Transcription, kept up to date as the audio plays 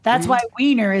That's why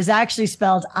wiener is actually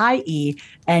spelled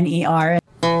I-E-N-E-R.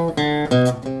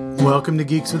 Welcome to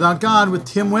Geeks Without God with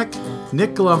Tim Wick,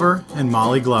 Nick Glover, and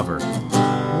Molly Glover.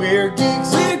 We're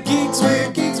geeks, we're geeks,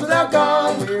 we're geeks without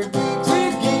God. We're geeks,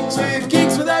 we're geeks, we're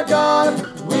geeks without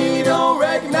God. We don't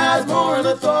recognize moral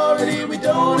authority. We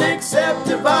don't accept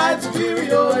divine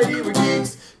superiority. We're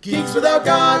geeks, geeks without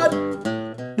God.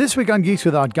 This week on Geeks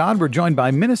Without God, we're joined by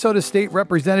Minnesota State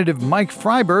Representative Mike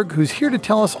Freiberg, who's here to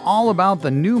tell us all about the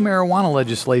new marijuana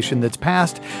legislation that's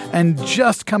passed and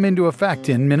just come into effect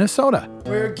in Minnesota.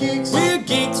 We're geeks, we're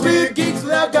geeks, we're geeks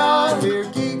without God. We're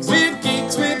geeks, we're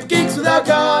geeks, we're geeks without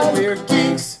God. We're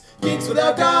geeks, geeks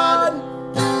without God.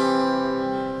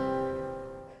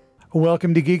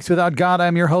 Welcome to Geeks Without God.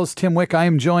 I'm your host, Tim Wick. I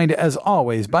am joined, as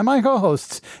always, by my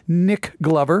co-hosts, Nick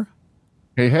Glover.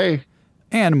 Hey, hey.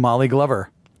 And Molly Glover.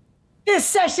 This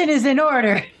session is in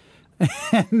order.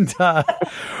 And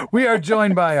we are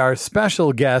joined by our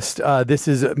special guest. This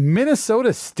is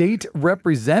Minnesota State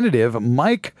Representative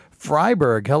Mike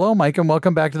Freiberg. Hello, Mike, and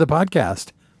welcome back to the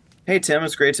podcast. Hey, Tim.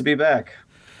 It's great to be back.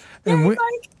 And Hey,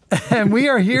 Mike. And we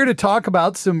are here to talk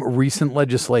about some recent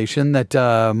legislation that,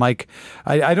 Mike,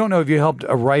 I don't know if you helped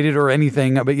write it or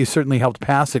anything, but you certainly helped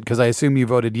pass it because I assume you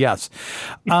voted yes.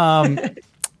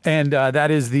 And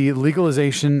that is the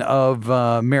legalization of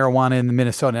marijuana in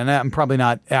Minnesota. And I'm probably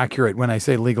not accurate when I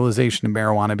say legalization of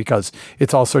marijuana because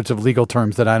it's all sorts of legal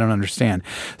terms that I don't understand.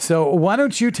 So why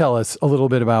don't you tell us a little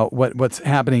bit about what's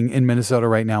happening in Minnesota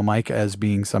right now, Mike, as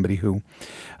being somebody who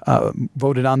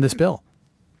voted on this bill?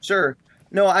 Sure.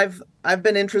 No, I've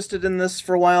been interested in this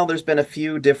for a while. There's been a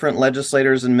few different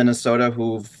legislators in Minnesota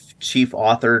who've chief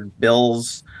authored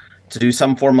bills to do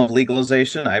some form of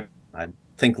legalization. I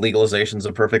think legalization is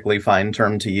a perfectly fine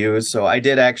term to use. So I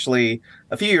did actually,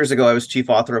 a few years ago, I was chief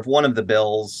author of one of the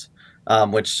bills,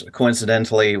 which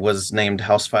coincidentally was named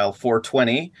House File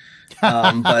 420.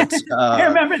 But I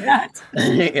remember that.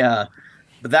 Yeah.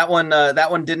 But that one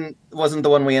wasn't the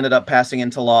one we ended up passing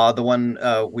into law. The one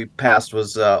we passed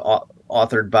was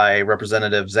authored by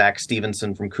Representative Zach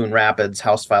Stevenson from Coon Rapids,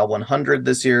 House File 100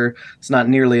 this year. It's not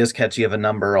nearly as catchy of a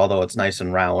number, although it's nice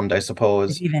and round, I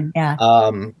suppose. Even, yeah.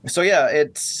 So yeah,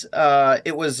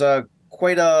 it was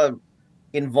quite a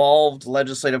involved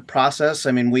legislative process.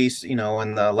 I mean,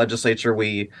 in the legislature,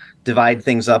 we divide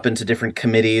things up into different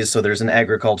committees. So there's an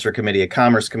agriculture committee, a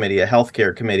commerce committee, a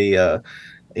healthcare committee,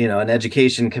 an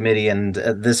education committee, and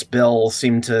this bill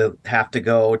seemed to have to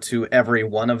go to every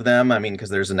one of them. I mean, because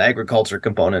there's an agriculture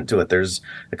component to it, there's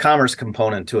a commerce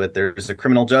component to it, there's a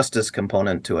criminal justice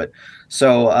component to it.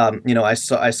 So, I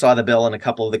saw the bill in a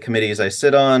couple of the committees I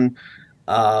sit on.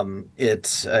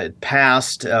 It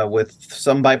passed with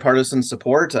some bipartisan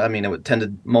support. I mean, it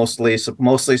tended mostly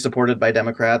supported by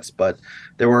Democrats, but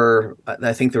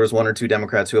I think there was one or two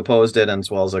Democrats who opposed it,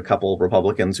 as well as a couple of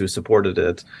Republicans who supported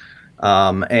it.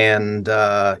 It's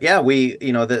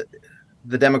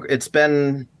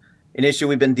been an issue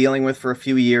we've been dealing with for a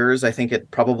few years. I think it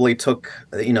probably took,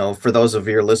 for those of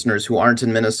your listeners who aren't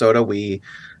in Minnesota, we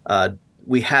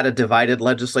had a divided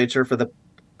legislature for the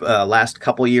last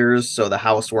couple years. So the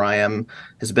House where I am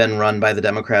has been run by the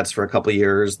Democrats for a couple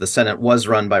years. The Senate was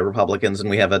run by Republicans, and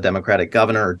we have a Democratic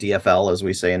governor, or DFL, as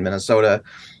we say in Minnesota.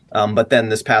 But then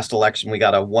this past election, we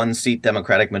got a one-seat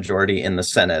Democratic majority in the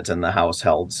Senate, and the House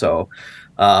held. So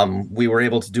we were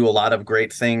able to do a lot of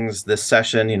great things this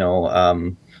session.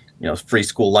 Free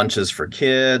school lunches for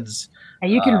kids.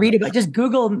 And you can read about, just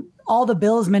Google all the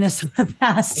bills Minnesota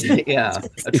passed. Yeah,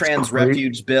 a trans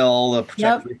refuge bill,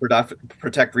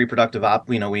 protect reproductive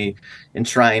we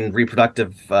enshrine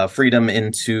reproductive freedom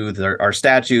into our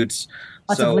statutes.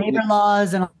 Lots of labor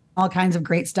laws and all kinds of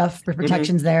great stuff for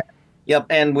protections there. Yep,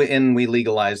 and we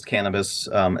legalized cannabis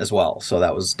as well. So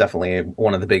that was definitely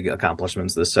one of the big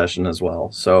accomplishments this session as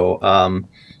well. So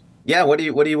what do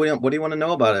you want to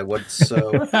know about it? What's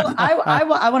I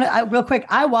want to real quick.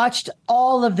 I watched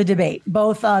all of the debate,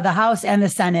 both the House and the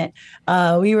Senate.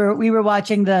 We were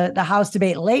watching the House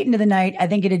debate late into the night. I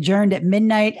think it adjourned at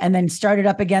midnight and then started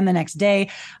up again the next day.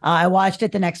 I watched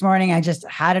it the next morning. I just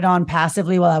had it on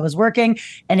passively while I was working,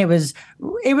 and it was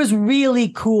really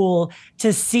cool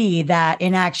to see that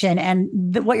in action. And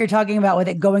what you're talking about with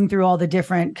it going through all the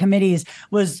different committees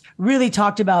was really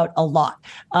talked about a lot.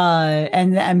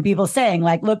 And people saying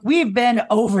like, look, we've been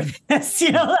over this,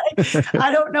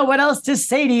 I don't know what else to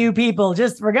say to you people,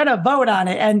 just we're going to vote on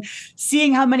it. And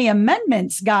seeing how many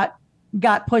amendments got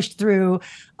pushed through.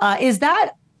 Is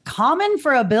that common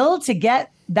for a bill to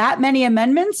get that many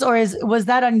amendments, or was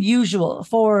that unusual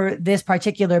for this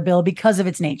particular bill because of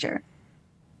its nature?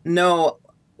 No.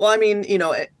 Well, I mean,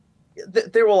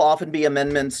 There will often be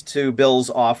amendments to bills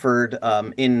offered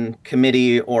in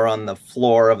committee or on the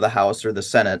floor of the House or the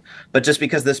Senate. But just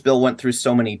because this bill went through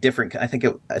so many different, I think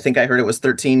I heard it was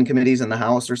 13 committees in the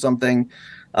House or something.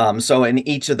 So in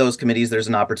each of those committees, there's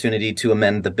an opportunity to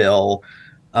amend the bill.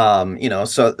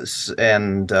 So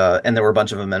and there were a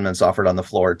bunch of amendments offered on the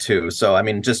floor too. So I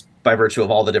mean, just by virtue of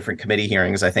all the different committee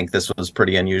hearings, I think this was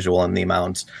pretty unusual in the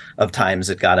amount of times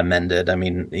it got amended. I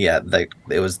mean, yeah, I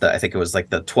think it was like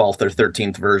the 12th or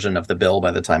 13th version of the bill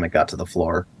by the time it got to the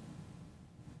floor.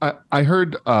 I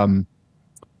heard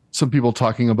some people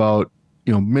talking about,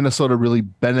 Minnesota really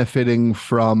benefiting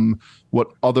from what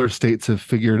other states have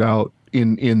figured out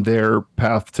in their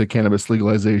path to cannabis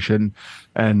legalization,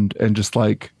 and just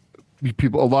like a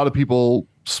lot of people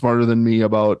smarter than me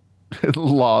about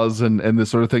laws and this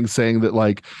sort of thing, saying that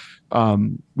like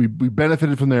we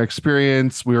benefited from their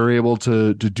experience. We were able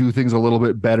to do things a little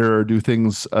bit better, or do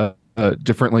things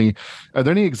differently. Are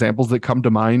there any examples that come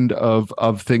to mind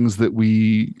of things that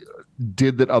we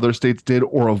did that other states did,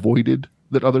 or avoided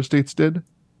that other states did?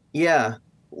 Yeah,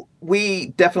 we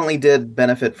definitely did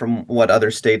benefit from what other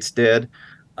states did.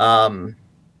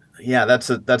 Yeah, that's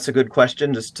a good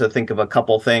question. Just to think of a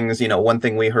couple things. One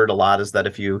thing we heard a lot is that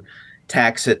if you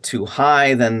tax it too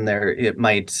high, then there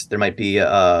might be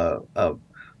a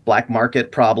black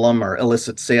market problem or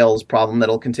illicit sales problem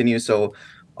that'll continue. So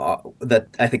that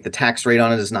I think the tax rate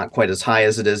on it is not quite as high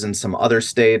as it is in some other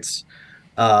states.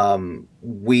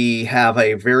 We have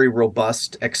a very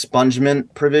robust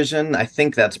expungement provision. I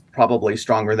think that's probably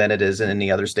stronger than it is in any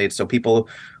other state. So people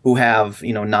who have,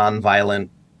 nonviolent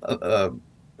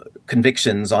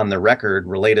convictions on the record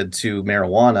related to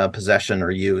marijuana possession or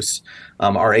use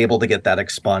are able to get that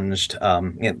expunged.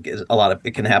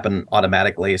 It can happen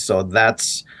automatically. So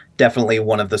that's definitely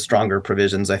one of the stronger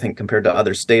provisions, I think, compared to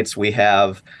other states. We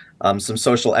have some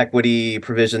social equity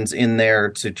provisions in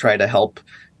there to try to help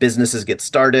businesses get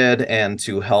started and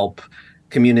to help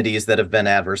communities that have been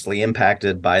adversely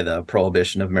impacted by the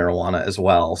prohibition of marijuana as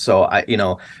well. So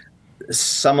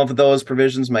some of those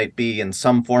provisions might be in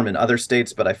some form in other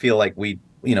states, but I feel like we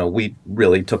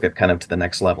really took it kind of to the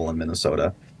next level in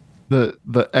Minnesota.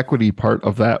 The equity part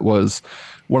of that was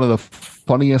one of the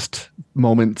funniest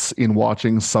moments in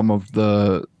watching some of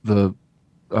the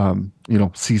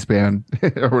C-SPAN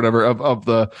or whatever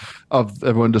of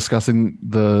everyone discussing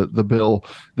the bill.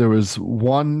 There was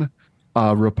one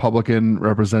Republican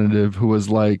representative who was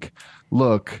like,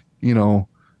 "Look,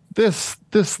 this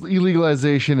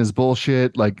illegalization is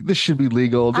bullshit. Like, this should be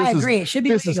legal. I agree. It should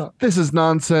be legal. This is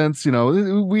nonsense.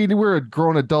 We're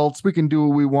grown adults. We can do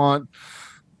what we want.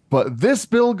 But this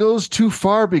bill goes too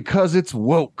far because it's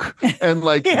woke." And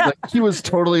like he was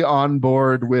totally on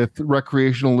board with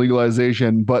recreational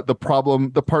legalization. But the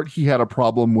part he had a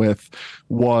problem with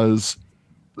was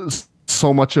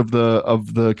so much of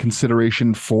the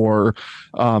consideration for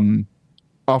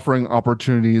offering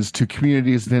opportunities to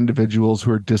communities and individuals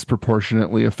who are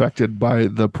disproportionately affected by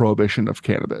the prohibition of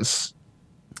cannabis.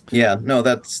 Yeah, no,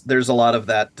 there's a lot of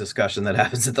that discussion that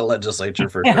happens at the legislature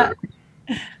for sure.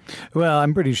 Well,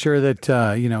 I'm pretty sure that,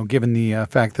 given the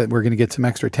fact that we're going to get some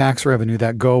extra tax revenue,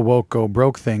 that go woke, go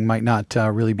broke thing might not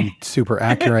really be super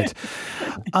accurate.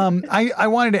 I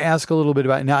wanted to ask a little bit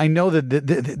about, now I know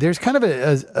that there's kind of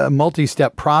a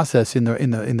multi-step process in the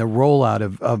rollout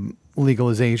of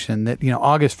legalization, that,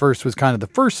 August 1st was kind of the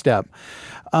first step.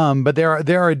 But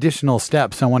there are additional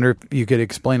steps. I wonder if you could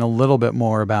explain a little bit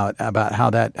more about how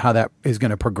that is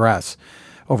going to progress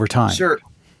over time.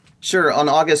 Sure. On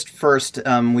August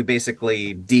 1st, we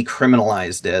basically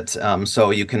decriminalized it. So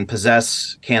you can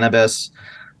possess cannabis.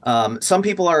 Some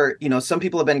people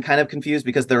have been kind of confused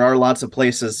because there are lots of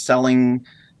places selling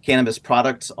cannabis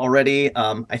products already.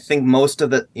 I think most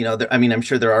of I'm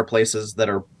sure there are places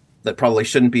that probably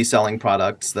shouldn't be selling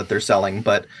products that they're selling.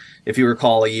 But if you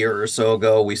recall, a year or so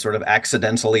ago, we sort of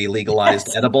accidentally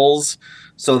legalized edibles.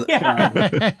 So,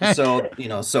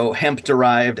 so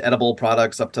hemp-derived edible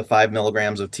products up to 5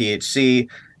 milligrams of THC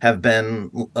have been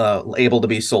able to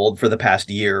be sold for the past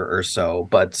year or so.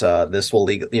 But this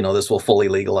will fully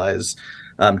legalize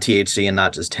THC and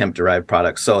not just hemp-derived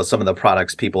products. So some of the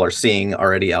products people are seeing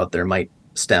already out there might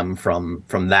stem from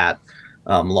that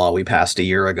law we passed a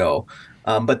year ago.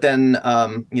 But then,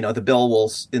 the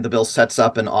bill sets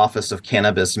up an Office of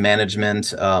Cannabis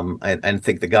Management. I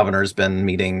think the governor's been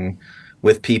meeting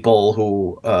with people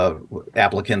who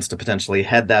applicants to potentially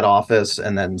head that office,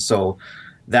 and then so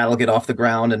that'll get off the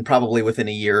ground. And probably within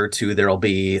a year or two, there'll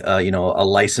be a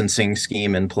licensing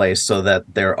scheme in place so that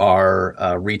there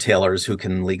are retailers who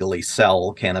can legally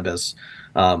sell cannabis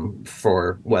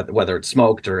for whether it's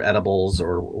smoked or edibles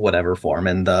or whatever form.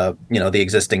 And the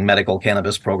existing medical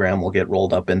cannabis program will get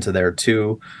rolled up into there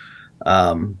too.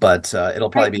 But it'll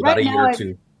probably be about a year or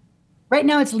two. Right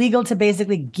now, it's legal to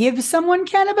basically give someone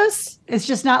cannabis. It's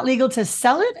just not legal to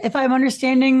sell it. If I'm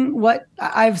understanding what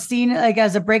I've seen, like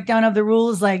as a breakdown of the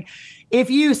rules, like if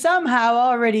you somehow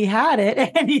already had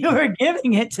it and you were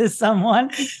giving it to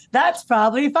someone, that's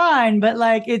probably fine. But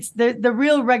like it's the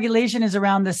real regulation is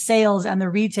around the sales and the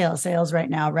retail sales right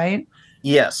now, right?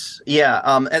 Yes, yeah,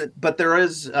 but there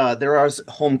are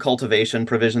home cultivation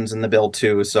provisions in the bill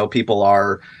too. So people,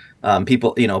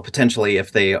 potentially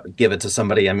if they give it to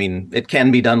somebody, I mean, it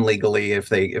can be done legally if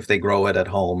they grow it at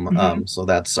home. Mm-hmm. So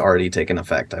that's already taken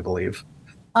effect, I believe.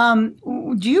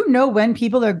 Do you know when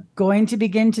people are going to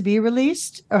begin to be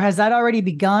released, or has that already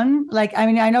begun? Like, I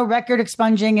mean, I know record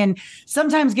expunging and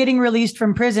sometimes getting released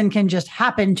from prison can just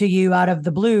happen to you out of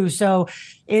the blue. So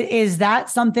is that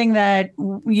something that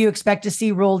you expect to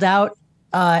see rolled out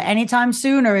anytime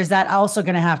soon, or is that also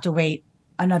going to have to wait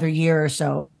another year or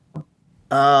so?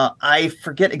 I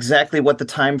forget exactly what the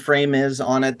time frame is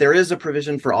on it. There is a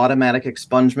provision for automatic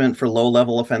expungement for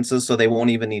low-level offenses, so they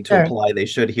won't even need to Sure. apply. They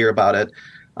should hear about it.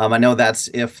 I know that's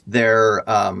if they're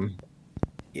A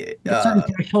certain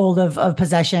threshold of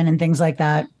possession and things like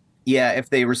that. yeah, if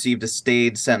they received a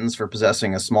stayed sentence for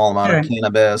possessing a small amount of Sure.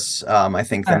 cannabis, I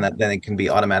think Sure. then it can be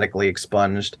automatically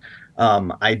expunged.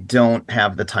 I don't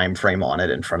have the time frame on it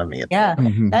in front of me. Yeah,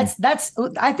 Mhm. that's.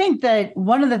 I think that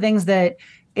one of the things that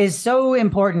is so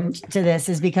important to this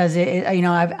is because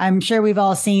I'm sure we've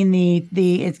all seen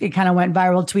it kind of went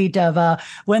viral tweet of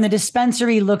when the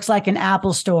dispensary looks like an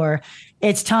Apple store,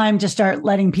 it's time to start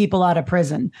letting people out of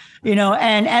prison,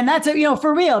 and that's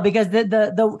for real, because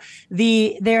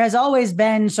there has always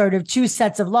been sort of two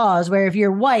sets of laws where if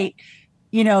you're white,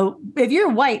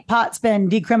 pot's been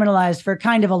decriminalized for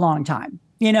kind of a long time,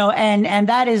 and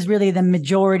that is really the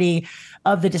majority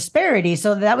of the disparity.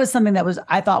 So that was something that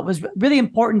I thought was really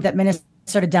important that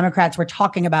Minnesota Democrats were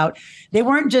talking about. They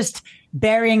weren't just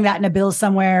burying that in a bill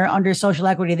somewhere under social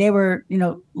equity. They were,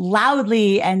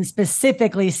 loudly and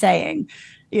specifically saying,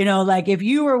 like if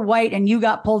you were white and you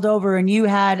got pulled over and you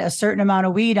had a certain amount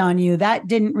of weed on you, that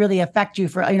didn't really affect you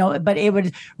but it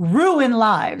would ruin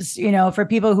lives, for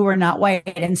people who were not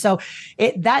white. And so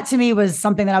that to me was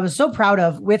something that I was so proud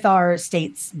of with our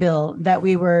state's bill, that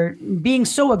we were being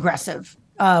so aggressive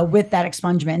with that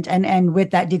expungement and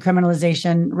with that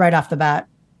decriminalization right off the bat.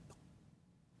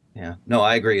 Yeah, no,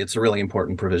 I agree. It's a really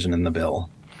important provision in the bill.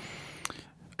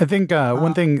 I think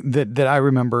one thing that I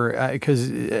remember, because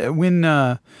when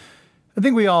I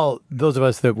think those of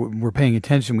us that were paying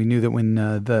attention, we knew that when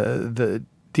the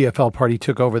DFL party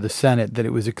took over the Senate, that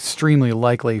it was extremely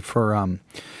likely for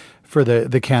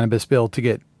the cannabis bill to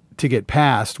get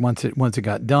passed once it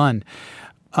got done.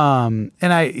 And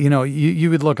you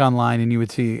would look online and you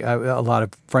would see a lot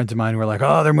of friends of mine who were like,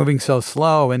 oh, they're moving so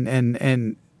slow,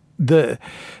 and the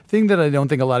thing that I don't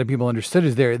think a lot of people understood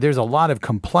is there's a lot of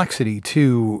complexity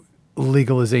to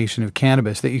legalization of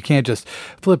cannabis, that you can't just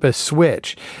flip a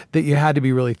switch, that you had to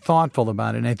be really thoughtful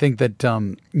about it. And I think that,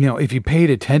 if you paid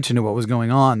attention to what was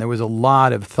going on, there was a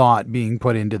lot of thought being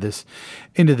put into this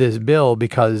bill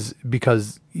because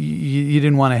you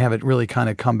didn't want to have it really kind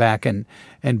of come back and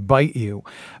bite you,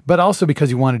 but also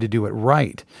because you wanted to do it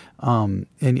right. And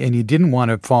you didn't want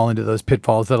to fall into those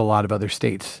pitfalls that a lot of other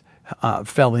states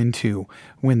fell into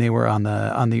when they were on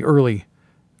the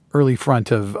early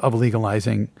front of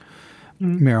legalizing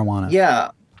marijuana.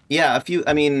 Yeah.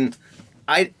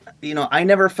 I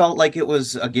never felt like it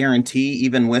was a guarantee,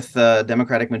 even with the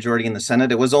Democratic majority in the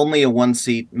Senate. It was only a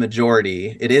 1-seat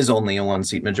majority. It is only a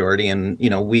 1-seat majority, and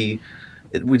we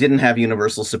didn't have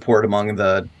universal support among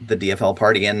the DFL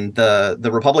party, and the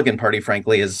Republican Party,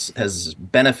 frankly, has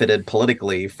benefited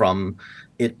politically from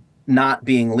it not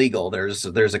being legal. There's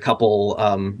a couple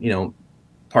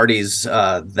parties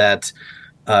that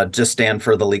just stand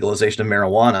for the legalization of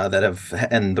marijuana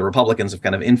and the Republicans have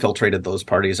kind of infiltrated those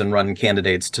parties and run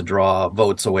candidates to draw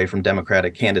votes away from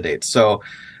Democratic candidates. So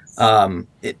I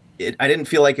didn't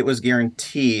feel like it was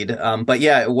guaranteed, but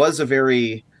yeah, it was a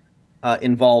very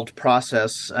involved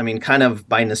process. I mean, kind of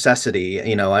by necessity.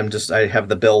 I have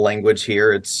the bill language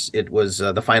here. It was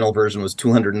the final version was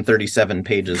 237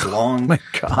 pages long. Oh my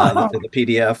God. The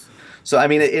PDF. So I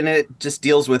mean, it just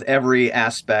deals with every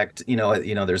aspect.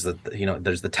 There's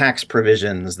the tax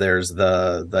provisions, there's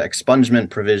the expungement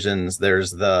provisions,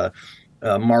 there's the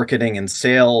marketing and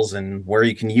sales and where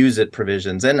you can use it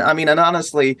provisions. And I mean, and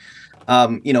honestly,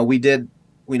 we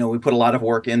put a lot of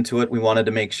work into it. We wanted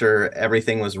to make sure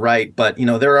everything was right, but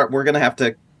we're going to have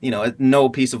to no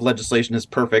piece of legislation is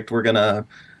perfect. We're gonna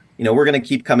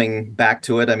keep coming back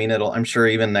to it. I mean, I'm sure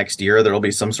even next year there'll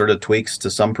be some sort of tweaks to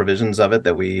some provisions of it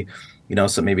that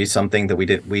so maybe something that we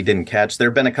didn't catch. There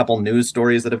have been a couple news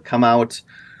stories that have come out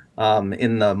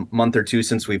in the month or two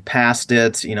since we passed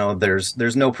it.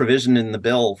 There's no provision in the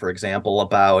bill, for example,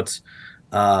 about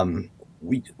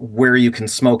where you can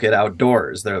smoke it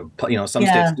outdoors. Some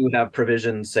states do have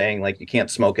provisions saying like you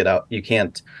can't smoke it out. You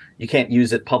can't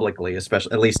use it publicly,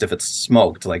 especially at least if it's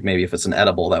smoked. Like maybe if it's an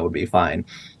edible, that would be fine.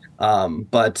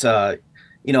 But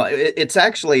that's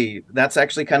actually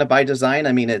kind of by design.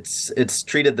 I mean, it's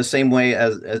treated the same way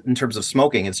as in terms of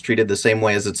smoking. It's treated the same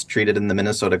way as it's treated in the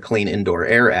Minnesota Clean Indoor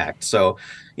Air Act. So,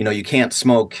 you can't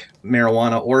smoke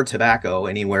marijuana or tobacco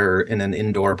anywhere in an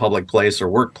indoor public place or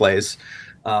workplace.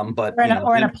 But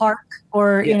or in a park,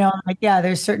 or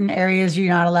there's certain areas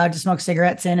you're not allowed to smoke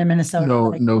cigarettes in Minnesota.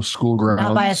 No school grounds.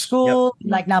 Not by a school,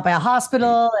 not by a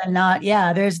hospital, and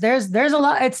there's a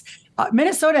lot. It's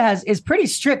Minnesota is pretty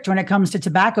strict when it comes to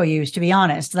tobacco use, to be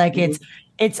honest. Like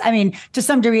it's I mean, to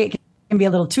some degree it can be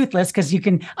a little toothless because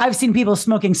I've seen people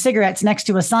smoking cigarettes next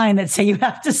to a sign that say you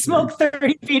have to smoke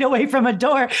 30 feet away from a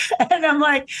door. And I'm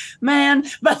like, man,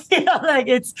 but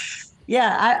it's,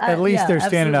 at least they're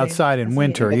standing outside in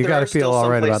winter. But you got to feel all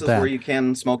right about that. Where you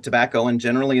can smoke tobacco, and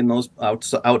generally in those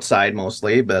outside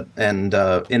mostly, but in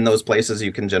those places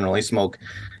you can generally smoke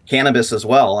cannabis as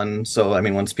well. And so, I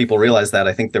mean, once people realize that,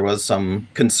 I think there was some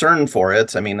concern for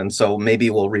it. I mean, and so maybe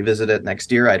we'll revisit it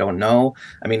next year. I don't know.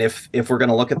 I mean, if we're going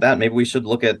to look at that, maybe we should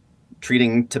look at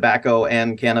treating tobacco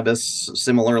and cannabis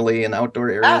similarly in outdoor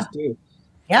areas too.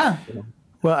 Yeah.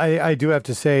 Well, I do have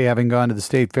to say, having gone to the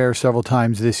state fair several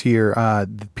times this year,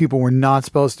 people were not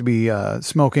supposed to be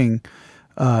smoking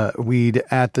weed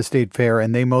at the state fair,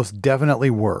 and they most definitely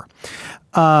were.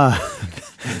 Were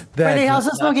they also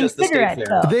smoking cigarettes?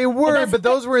 They were, but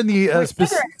those were in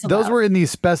the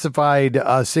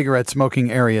specified cigarette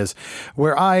smoking areas.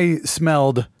 Where I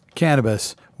smelled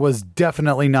cannabis was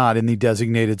definitely not in the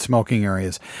designated smoking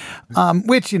areas.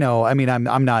 Which I mean,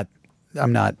 I'm not.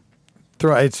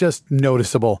 It's just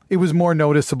noticeable. It was more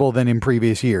noticeable than in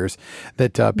previous years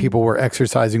that people were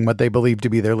exercising what they believed to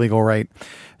be their legal right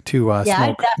to smoke. Yeah,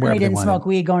 I definitely didn't smoke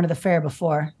weed going to the fair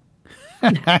before.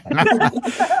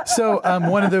 So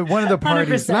one of the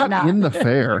parties not in the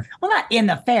fair. Well, not in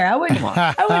the fair. I wouldn't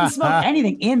smoke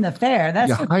anything in the fair.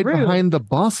 That's hide rude. behind the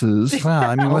buses.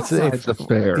 Well, I mean, what's the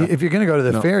fair? If you're going to go to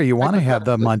the fair, you want to have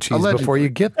the munchies before you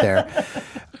get there.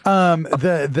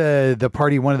 The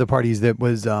party, one of the parties that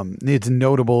was it's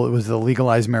notable. It was the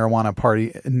legalized marijuana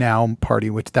party,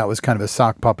 which that was kind of a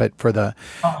sock puppet for the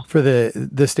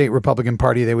state Republican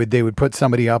Party. They would put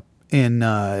somebody up in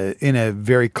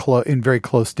very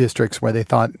close districts where they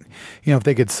thought, if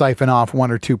they could siphon off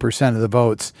 1 or 2% of the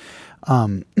votes,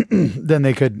 then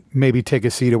they could maybe take a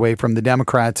seat away from the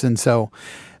Democrats. And so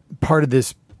part of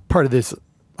this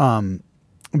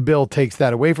bill takes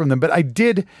that away from them. But I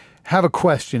did have a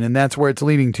question, and that's where it's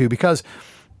leading to, because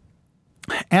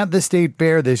at the state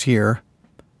fair this year,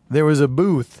 there was a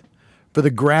booth for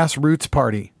the Grassroots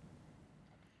Party.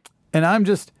 And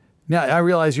now I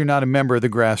realize you're not a member of the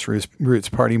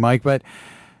Grassroots Party, Mike,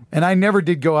 and I never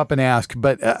did go up and ask,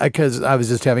 but because I was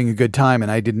just having a good time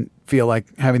and I didn't feel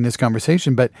like having this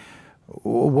conversation. But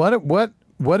what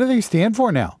do they stand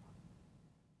for now?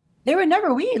 They were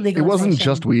never weed legalization. It wasn't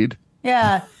just weed.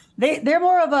 Yeah. They're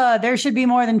more of there should be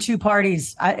more than two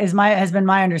parties has been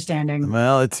my understanding.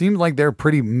 Well, it seems like they're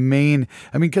pretty main.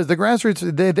 I mean, because the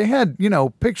Grassroots, they had,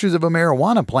 pictures of a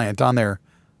marijuana plant on their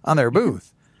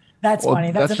booth. That's funny.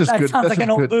 That sounds like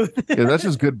an old booth. Yeah, that's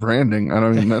just good branding. I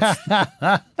don't mean that's.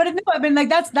 But no, I mean, like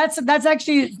that's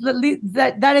actually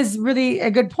that is really a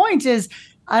good point. Is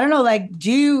I don't know, like,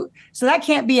 so that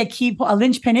can't be a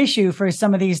linchpin issue for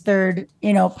some of these third,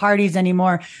 parties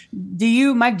anymore.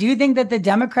 Mike, do you think that the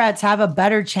Democrats have a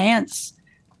better chance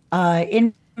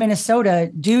in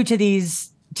Minnesota due to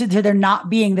to there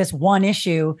not being this one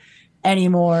issue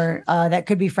anymore that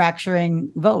could be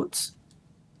fracturing votes?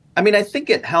 I mean, I think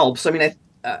it helps. I mean,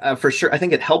 for sure, I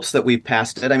think it helps that we've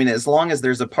passed it. I mean, as long as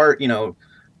there's a part,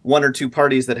 one or two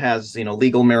parties that has,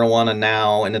 legal marijuana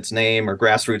now in its name, or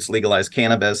grassroots legalized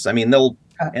cannabis, I mean,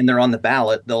 and they're on the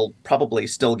ballot, they'll probably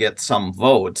still get some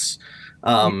votes.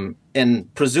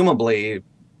 And presumably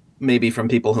maybe from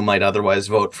people who might otherwise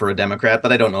vote for a Democrat,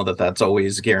 but I don't know that that's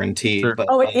always guaranteed. Sure. But,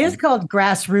 it is called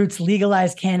grassroots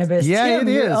legalized cannabis. Yeah, Tim,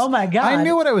 it is. Oh my God. I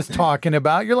knew what I was talking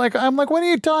about. I'm like, what are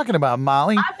you talking about,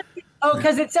 Molly?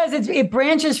 Because it says it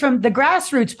branches from the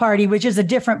Grassroots Party, which is a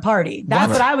different party.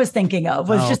 That's what I was thinking of,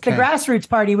 was just the Grassroots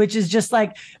Party, which is just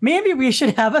like, maybe we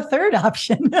should have a third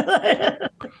option.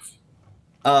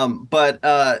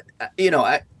 But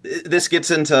this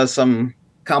gets into some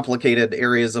complicated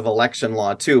areas of election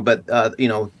law too. But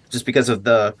just because of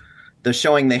the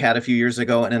showing they had a few years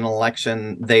ago in an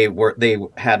election, they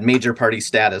had major party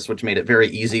status, which made it very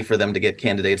easy for them to get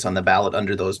candidates on the ballot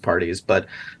under those parties. But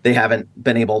they haven't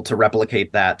been able to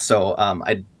replicate that. So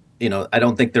I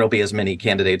don't think there'll be as many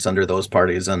candidates under those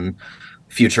parties in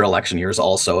future election years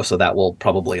also. So that will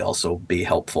probably also be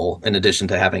helpful in addition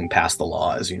to having passed the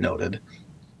law, as you noted.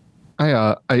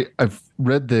 I've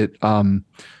read that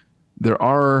there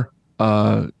are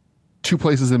two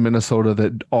places in Minnesota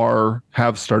that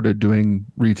have started doing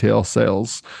retail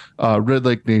sales, Red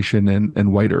Lake Nation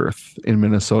and White Earth in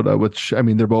Minnesota, which, I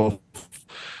mean, they're both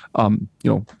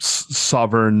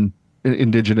sovereign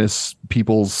indigenous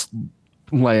peoples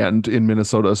land in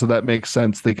Minnesota. So that makes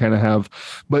sense. They kind of have,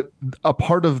 but a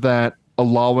part of that,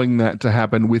 allowing that to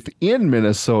happen within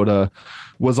Minnesota,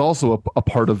 was also a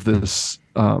part of this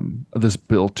this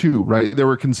bill too, right? There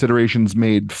were considerations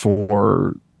made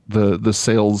for the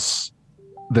sales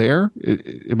there.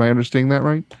 Am I understanding that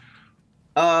right?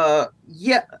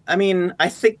 Yeah. I mean, I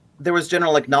think there was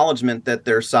general acknowledgement that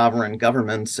they're sovereign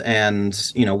governments,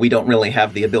 and we don't really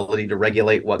have the ability to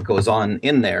regulate what goes on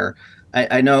in there.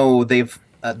 I know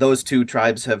those two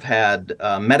tribes have had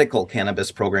medical cannabis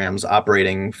programs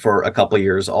operating for a couple of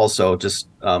years, also just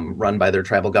run by their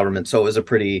tribal government. So it was a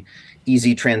pretty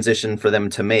easy transition for them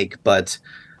to make. But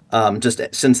just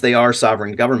since they are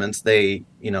sovereign governments,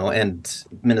 and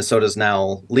Minnesota's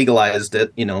now legalized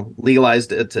it,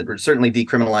 certainly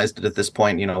decriminalized it at this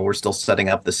point. We're still setting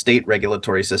up the state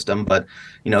regulatory system, but,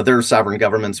 they're sovereign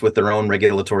governments with their own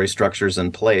regulatory structures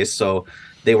in place. So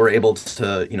they were able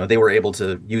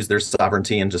to use their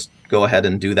sovereignty and just go ahead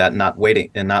and do that, and not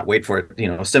wait for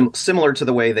it, similar to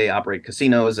the way they operate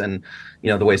casinos, and,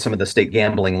 the way some of the state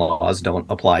gambling laws don't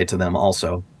apply to them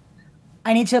also.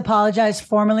 I need to apologize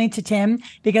formally to Tim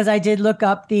because I did look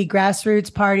up the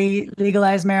Grassroots Party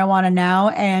Legalize Marijuana Now,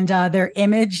 and their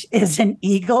image is an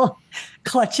eagle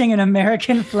clutching an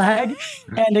American flag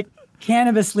and a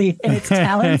cannabis leaf in its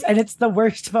talons, and it's the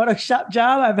worst Photoshop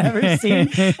job I've ever seen.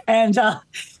 And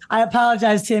I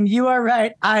apologize, Tim. You are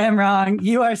right. I am wrong.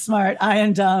 You are smart. I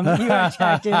am dumb. You are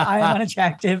attractive. I am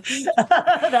unattractive.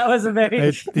 That was a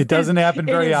very... It doesn't happen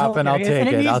very often. Hilarious. I'll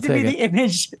take it. I'll take it. The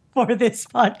image for this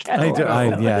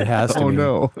podcast. Yeah, it has to be. Oh,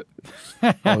 no.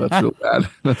 Oh, that's real bad.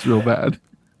 That's real bad.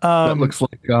 That looks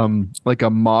like a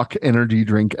mock energy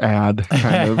drink ad,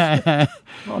 kind of.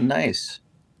 Oh, nice.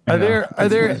 Are there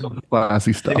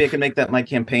classy stuff? Maybe I can make that my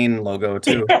campaign logo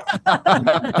too.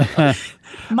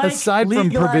 Aside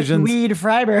from provisions, weed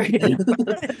Freiburg.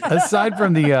 aside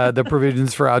from the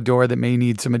provisions for outdoor that may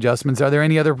need some adjustments, are there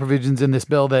any other provisions in this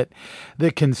bill that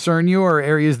concern you, or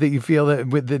areas that you feel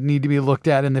that need to be looked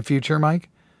at in the future, Mike?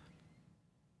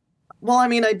 Well, I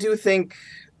mean, I do think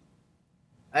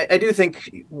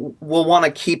we'll want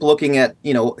to keep looking at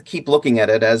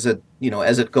it as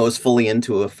it goes fully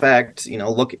into effect.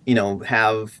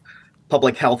 Have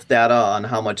public health data on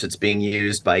how much it's being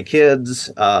used by kids.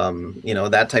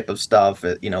 That type of stuff.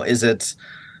 Is it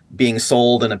being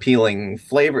sold in appealing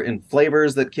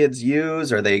flavors that kids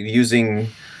use? Are they using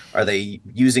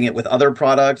it with other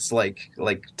products like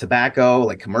tobacco,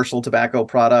 like commercial tobacco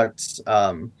products?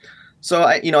 So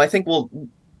I think we'll.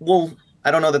 I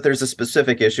don't know that there's a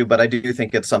specific issue, but I do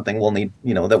think it's something we'll need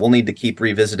to keep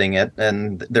revisiting it,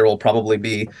 and there will probably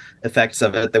be effects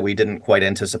of it that we didn't quite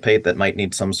anticipate that might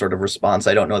need some sort of response.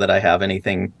 I don't know that I have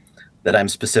anything that I'm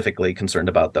specifically concerned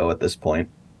about, though, at this point.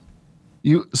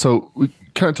 So we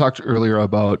kind of talked earlier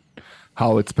about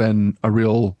how it's been a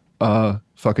real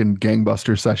fucking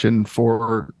gangbuster session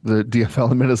for the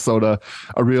DFL in Minnesota.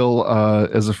 A real,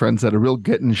 as a friend said, a real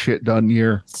getting shit done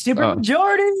year. Super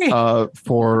majority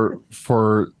for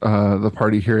the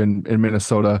party here in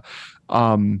Minnesota.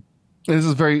 This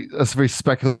is a very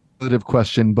speculative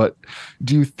question, but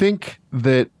do you think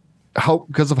that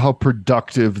because of how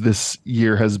productive this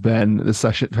year has been,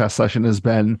 past session has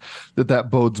been, that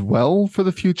bodes well for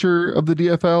the future of the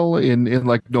DFL in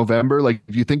like November? Like,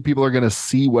 do you think people are going to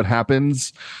see what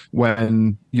happens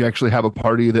when you actually have a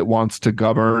party that wants to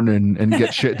govern and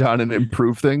get shit done and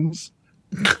improve things?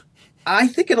 I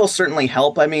think it'll certainly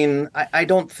help. I mean, I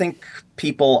don't think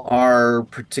people are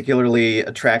particularly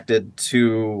attracted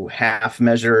to half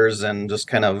measures and just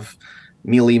kind of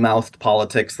mealy-mouthed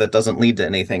politics that doesn't lead to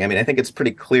anything. I mean, I think it's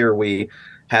pretty clear we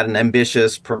had an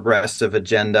ambitious, progressive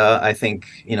agenda. I think,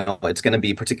 it's going to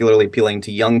be particularly appealing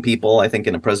to young people. I think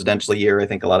in a presidential year, I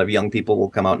think a lot of young people will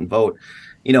come out and vote.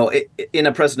 In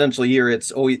a presidential year,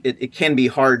 it can be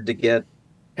hard to get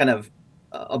kind of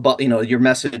about your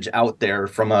message out there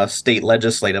from a state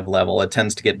legislative level, it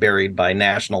tends to get buried by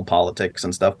national politics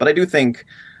and stuff. But I do think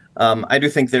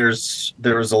there's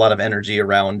a lot of energy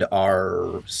around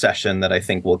our session that I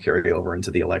think will carry over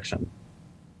into the election.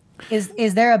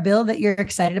 Is there a bill that you're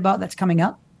excited about that's coming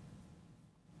up?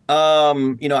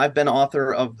 I've been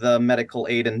author of the medical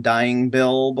aid and dying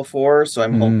bill before, so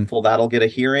I'm hopeful that'll get a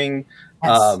hearing.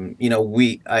 Yes.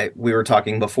 We were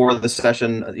talking before the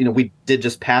session. We did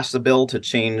just pass the bill to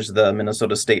change the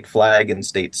Minnesota state flag and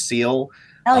state seal.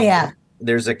 Hell yeah.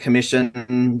 There's a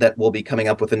commission that will be coming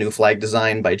up with a new flag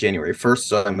design by January 1st.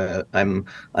 So I'm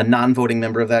a non-voting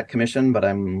member of that commission, but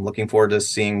I'm looking forward to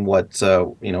seeing what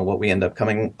we end up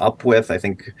coming up with. I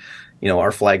think,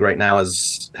 our flag right now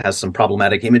has some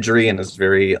problematic imagery and is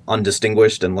very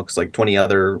undistinguished and looks like 20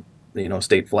 other,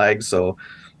 state flags. So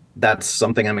that's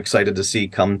something I'm excited to see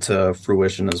come to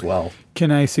fruition as well.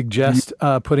 Can I suggest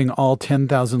putting all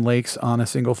 10,000 lakes on a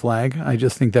single flag? I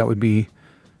just think that would be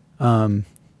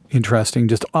interesting.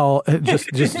 Just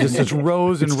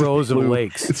rows and rows of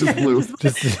lakes. It's just blue.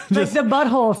 Just like the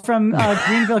butthole from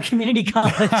Greenville Community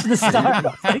College, the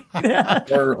star.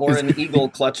 or an eagle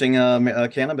clutching a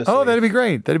cannabis. Oh, leaf. that'd be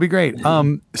great. That'd be great.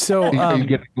 You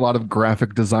get a lot of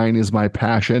graphic design is my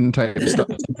passion type stuff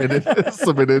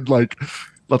submitted like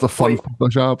lots of fun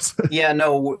Photoshops. Yeah,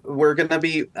 no, we're gonna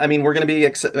be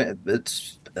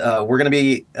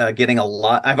getting a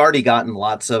lot. I've already gotten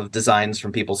lots of designs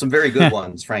from people, some very good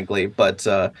ones, frankly. But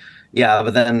but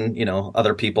then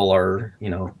other people are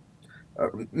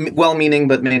well-meaning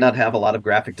but may not have a lot of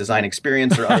graphic design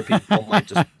experience, or other people might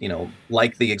just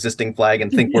like the existing flag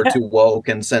and think we're too woke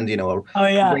and send a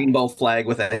rainbow flag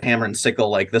with a hammer and sickle,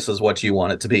 like this is what you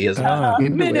want it to be. I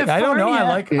don't know. I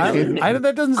like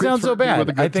that doesn't sound so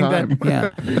bad. I think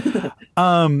that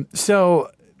so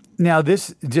now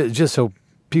this just so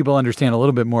people understand a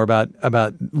little bit more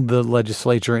about the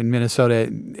legislature in Minnesota.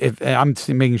 If I'm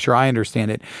making sure I understand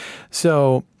it,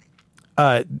 so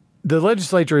the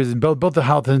legislature is both the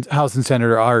House and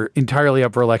Senate are entirely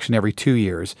up for election every 2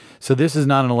 years. So this is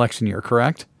not an election year,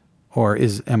 correct? Or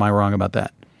am I wrong about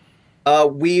that?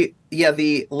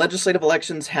 The legislative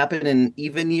elections happen in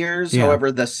even years. Yeah.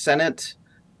 However, the Senate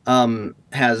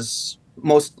has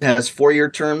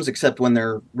 4-year terms, except when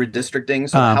they're redistricting.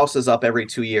 So the House is up every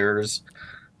 2 years.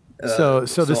 So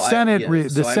the Senate,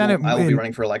 I will be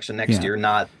running for election next year,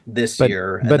 not this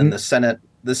year. And then the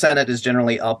Senate is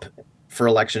generally up for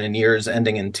election in years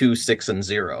ending in 2, 6, and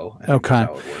 0. Okay.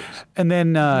 And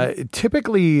then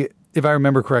typically, if I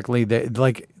remember correctly,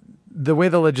 the way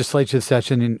the legislative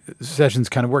sessions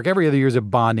kind of work, every other year is a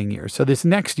bonding year. So this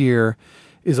next year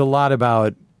is a lot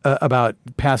about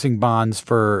passing bonds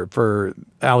for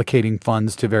allocating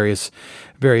funds to various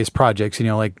projects,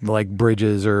 like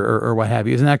bridges or what have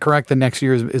you. Isn't that correct? The next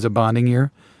year is a bonding year?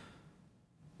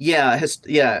 Yeah.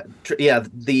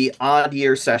 The odd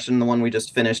year session, the one we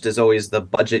just finished, is always the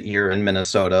budget year in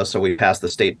Minnesota. So we pass the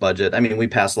state budget. I mean, we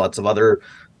pass lots of other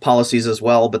policies as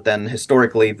well, but then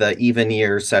historically the even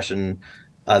year session,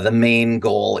 the main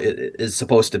goal is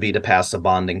supposed to be to pass a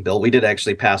bonding bill. We did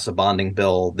actually pass a bonding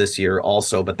bill this year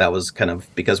also, but that was kind of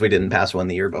because we didn't pass one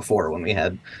the year before when we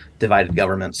had divided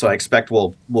government. So I expect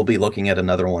we'll be looking at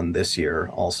another one this year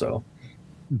also.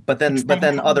 But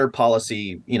then other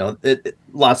policy,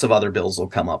 lots of other bills will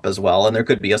come up as well, and there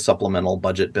could be a supplemental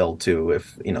budget bill too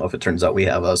if it turns out we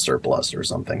have a surplus or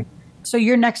something. So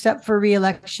you're next up for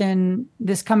re-election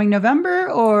this coming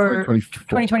November or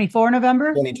 2024 November?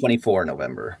 2024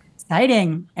 November.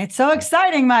 Exciting. It's so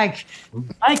exciting, Mike.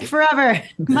 Mike forever.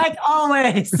 Mike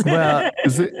always. Well,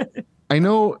 I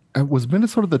know, was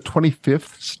Minnesota the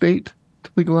 25th state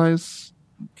to legalize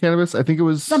cannabis? I think it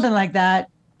was something like that.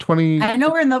 20. I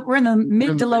know we're in the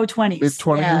mid to low 20s. Mid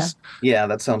 20s. Yeah,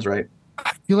 that sounds right.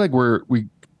 I feel like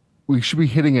we should be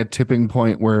hitting a tipping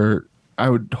point where I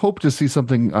would hope to see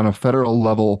something on a federal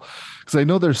level, because I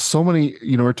know there's so many,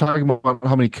 we're talking about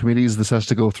how many committees this has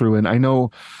to go through. And I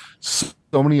know so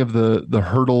many of the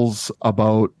hurdles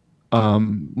about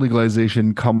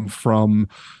legalization come from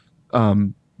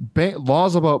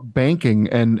laws about banking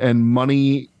and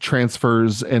money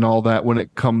transfers and all that when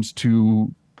it comes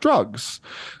to drugs.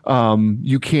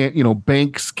 You can't,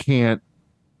 banks can't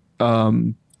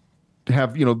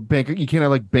have, you can't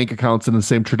have like bank accounts in the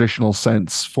same traditional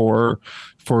sense for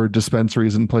for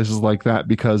dispensaries and places like that,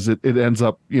 because it ends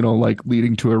up, like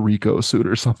leading to a RICO suit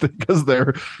or something,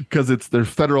 because it's their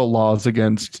federal laws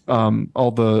against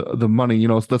all the money,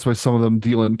 so that's why some of them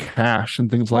deal in cash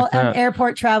and things like that. And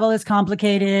airport travel is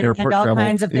complicated, and all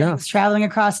kinds of things. Yeah. Traveling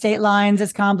across state lines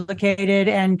is complicated.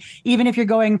 And even if you're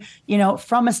going,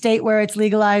 from a state where it's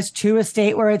legalized to a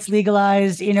state where it's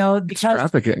legalized,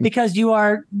 because you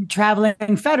are traveling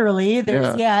federally,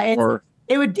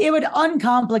 it would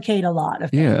uncomplicate a lot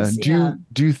of things.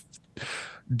 Do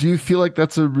you feel like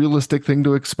that's a realistic thing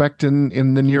to expect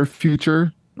in the near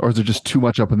future, or is it just too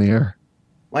much up in the air?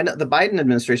 Why not? The Biden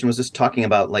administration was just talking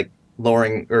about like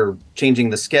lowering or changing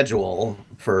the schedule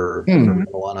for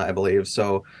marijuana, I believe.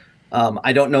 So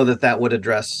I don't know that would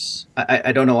address.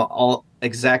 I don't know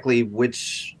exactly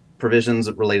which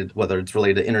provisions related, whether it's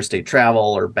related to interstate travel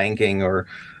or banking, or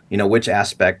which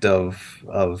aspect of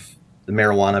the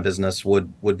marijuana business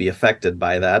would be affected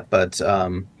by that. But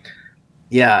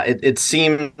it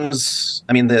seems.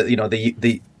 I mean,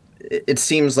 it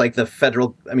seems like the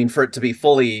federal. I mean, for it to be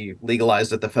fully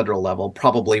legalized at the federal level,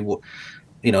 probably.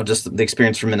 Just the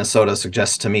experience from Minnesota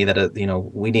suggests to me that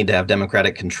we need to have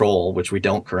Democratic control, which we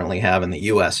don't currently have in the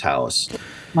U.S. House.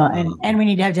 And we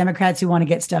need to have Democrats who want to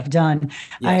get stuff done.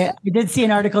 Yes. I did see an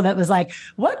article that was like,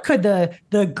 what could the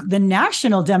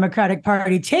National Democratic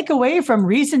Party take away from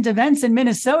recent events in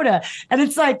Minnesota? And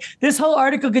it's like, this whole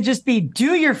article could just be,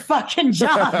 do your fucking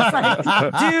job.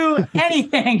 Like, do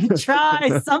anything,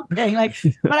 try something.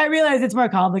 But I realize it's more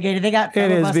complicated. They got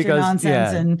filibuster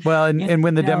nonsense. And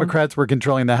when the Democrats were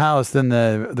controlling the House, then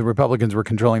the Republicans were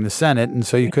controlling the Senate. And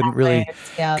so you couldn't really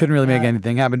make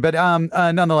anything happen. But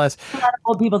nonetheless,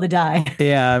 people to die.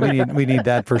 Yeah, we need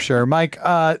that for sure. Mike,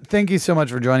 thank you so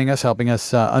much for joining us, helping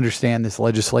us understand this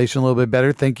legislation a little bit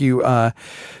better. Thank you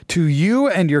to you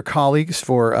and your colleagues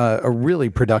for a really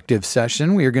productive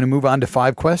session. We are going to move on to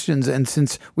 5 questions. And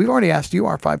since we've already asked you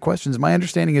our 5 questions, my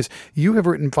understanding is you have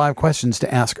written 5 questions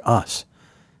to ask us.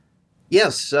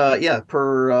 Yes.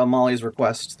 Per Molly's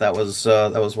request, that was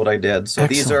what I did. So Excellent.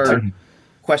 These are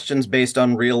questions based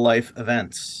on real life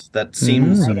events that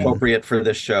seems appropriate for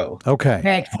this show.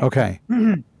 Okay. Okay.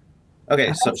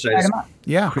 Okay. So should I just...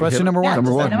 Yeah. Question number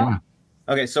 1.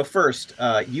 Okay. So first,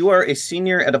 you are a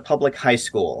senior at a public high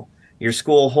school. Your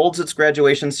school holds its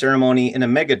graduation ceremony in a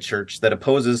megachurch that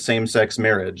opposes same-sex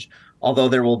marriage, although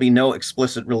there will be no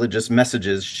explicit religious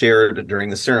messages shared during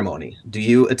the ceremony. Do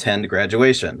you attend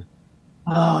graduation?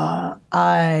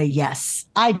 Yes,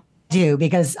 I do,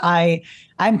 because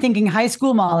I'm thinking high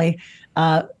school Molly.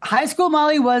 High school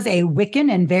Molly was a Wiccan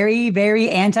and very, very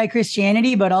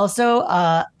anti-Christianity, but also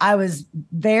I was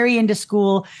very into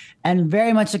school and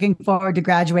very much looking forward to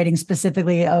graduating,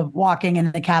 specifically of walking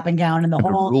in the cap and gown and the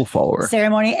whole rule follower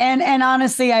ceremony. And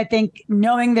honestly, I think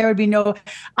knowing there would be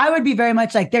I would be very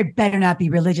much like, there better not be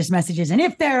religious messages. And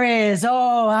if there is,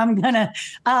 I'm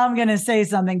gonna say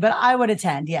something, but I would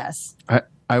attend. Yes.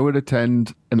 I would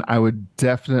attend, and I would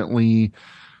definitely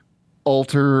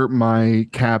alter my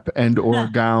cap and or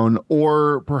gown,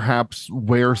 or perhaps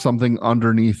wear something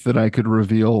underneath that I could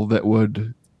reveal that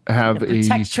would have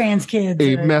protect trans kids,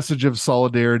 a message of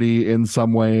solidarity in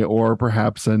some way, or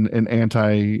perhaps an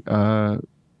anti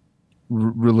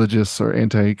religious or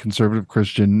anti-conservative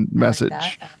Christian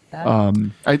message.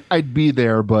 I'd be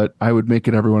there, but I would make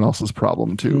it everyone else's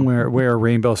problem too. Wear a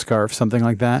rainbow scarf, something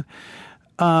like that.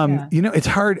 It's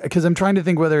hard because I'm trying to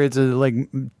think whether it's like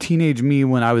teenage me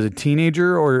when I was a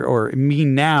teenager or me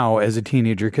now as a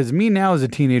teenager. Because me now as a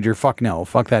teenager, fuck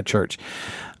that church.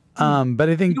 But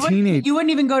I think you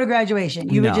wouldn't even go to graduation.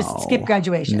 You would just skip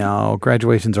graduation. No,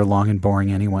 graduations are long and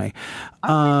boring anyway.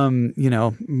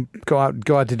 Go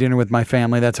out to dinner with my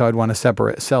family. That's how I'd want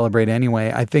to celebrate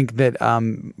anyway. I think that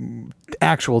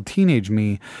actual teenage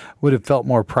me would have felt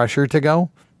more pressure to go,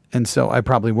 and so I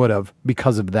probably would have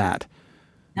because of that.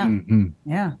 Yeah. Mm-hmm.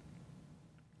 Yeah.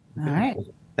 All right.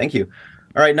 Thank you.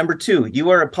 All right. Number 2, you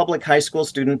are a public high school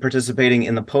student participating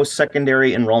in the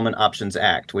Post-Secondary Enrollment Options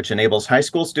Act, which enables high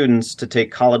school students to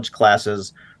take college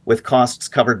classes with costs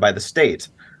covered by the state.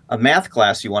 A math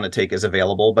class you want to take is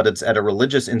available, but it's at a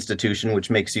religious institution, which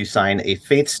makes you sign a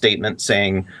faith statement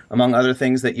saying, among other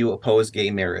things, that you oppose gay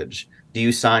marriage. Do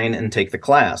you sign and take the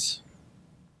class?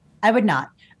 I would not.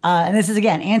 And this is,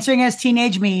 again, answering as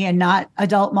teenage me and not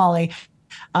adult Molly.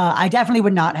 I definitely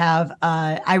would not have.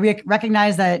 I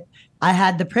recognize that I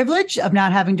had the privilege of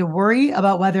not having to worry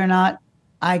about whether or not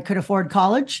I could afford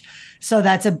college. So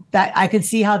that I could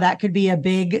see how that could be a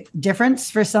big difference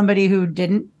for somebody who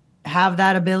didn't have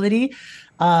that ability.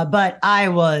 But I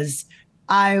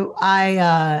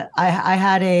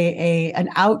had an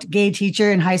out gay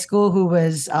teacher in high school who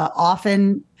was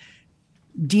often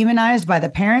demonized by the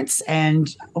parents, and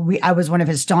I was one of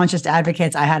his staunchest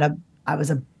advocates. It was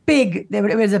a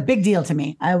big deal to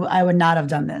me. I would not have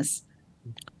done this.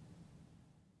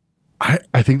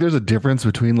 I think there's a difference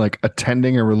between like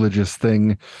attending a religious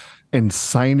thing and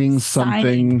signing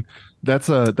something. That's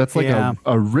like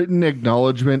a written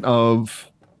acknowledgement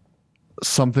of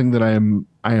something that I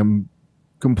am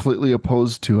completely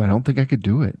opposed to. I don't think I could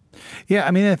do it. Yeah,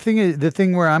 I mean, the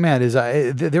thing where I'm at is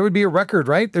there would be a record,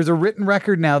 right? There's a written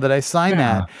record now that I signed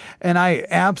that, and I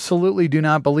absolutely do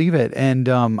not believe it. And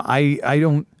I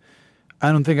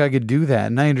don't think I could do that.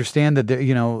 And I understand that,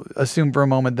 assume for a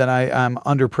moment that I'm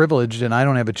underprivileged and I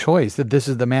don't have a choice, that this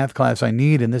is the math class I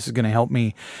need and this is going to help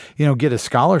me, get a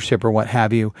scholarship or what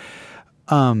have you.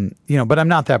 But I'm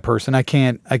not that person. I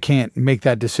can't make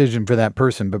that decision for that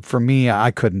person. But for me, I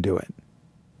couldn't do it.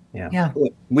 Yeah.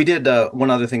 We did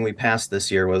one other thing we passed this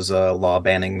year was a law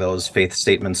banning those faith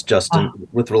statements just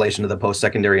with relation to the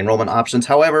post-secondary enrollment options.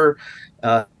 However,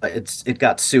 it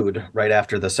got sued right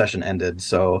after the session ended.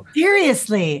 So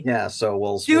seriously, yeah. So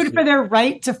we'll sued for their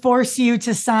right to force you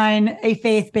to sign a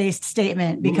faith-based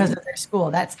statement because of their school.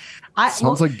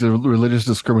 Sounds like religious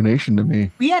discrimination to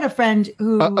me. We had a friend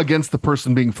who against the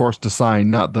person being forced to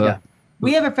sign, not the. Yeah.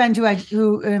 We have a friend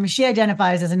who she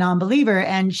identifies as a non-believer,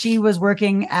 and she was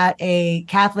working at a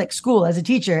Catholic school as a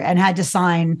teacher and had to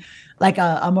sign like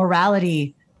a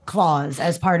morality clause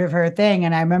as part of her thing.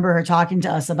 And I remember her talking to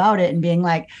us about it and being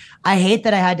like, I hate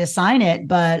that I had to sign it,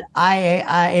 but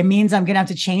it means I'm going to have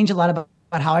to change a lot about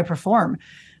how I perform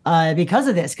because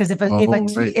of this. Because if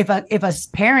a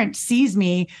parent sees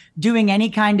me doing any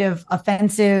kind of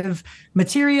offensive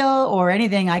material or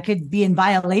anything, I could be in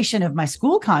violation of my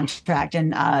school contract.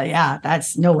 And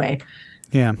that's no way.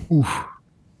 Yeah. Oof.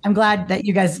 I'm glad that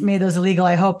you guys made those illegal.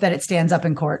 I hope that it stands up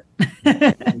in court.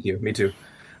 Thank you. Me too.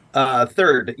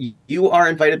 Third, you are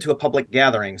invited to a public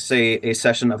gathering, say a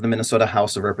session of the Minnesota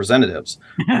House of Representatives.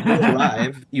 When you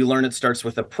arrive, you learn it starts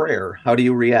with a prayer. How do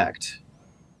you react?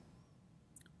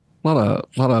 A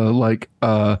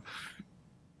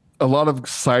lot of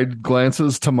side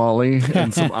glances to Molly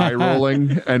and some eye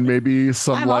rolling and maybe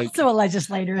some I'm also a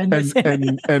legislator in this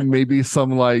and maybe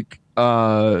some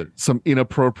some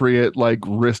inappropriate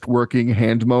wrist working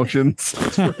hand motions,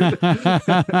 gentle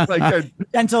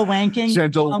wanking,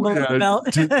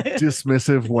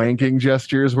 dismissive wanking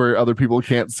gestures where other people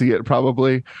can't see it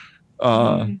probably.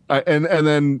 And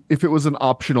then if it was an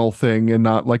optional thing and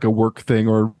not like a work thing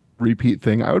or repeat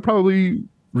thing, I would probably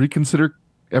reconsider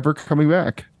ever coming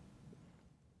back.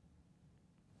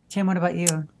 Tim, what about you?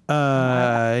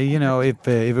 If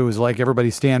it was like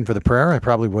everybody stand for the prayer, I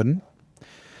probably wouldn't.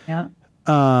 Yeah.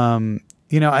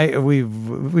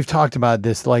 We've talked about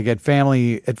this, like at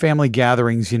family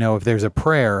gatherings, if there's a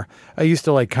prayer, I used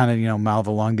to mouth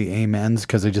along the amens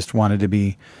because I just wanted to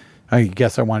be, I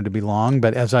guess I wanted to be long,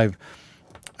 but as I've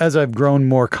grown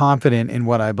more confident in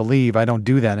what I believe, I don't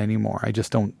do that anymore. I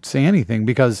just don't say anything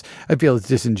because I feel it's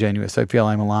disingenuous. I feel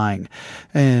I'm lying.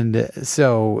 And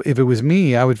so if it was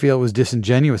me, I would feel it was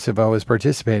disingenuous if I was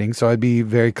participating. So I'd be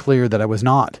very clear that I was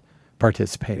not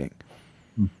participating.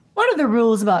 What are the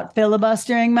rules about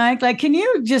filibustering, Mike? Like, can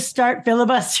you just start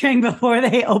filibustering before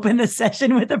they open the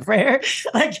session with a prayer?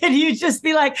 Like, can you just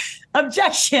be like,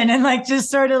 objection, and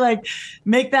just sort of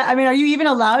make that? I mean, are you even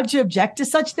allowed to object to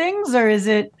such things, or is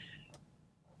it?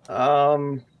 I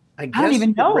guess I don't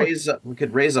even know. We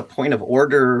could raise a point of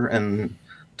order and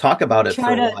talk about it for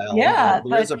a while. Yeah,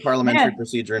 there's a parliamentary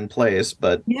procedure in place,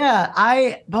 but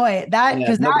because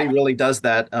nobody really does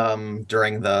that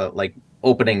during the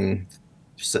opening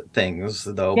things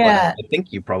though. But I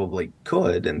think you probably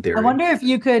could in theory. I wonder if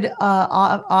you could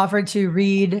offer to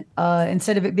read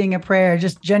instead of it being a prayer,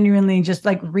 just genuinely just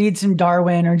read some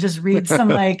Darwin or just read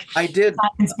some I did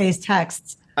science-based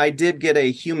texts. I did get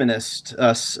a humanist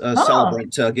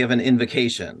celebrant to give an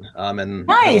invocation, and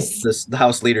nice. The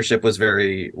House leadership was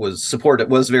very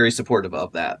supportive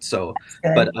of that. So,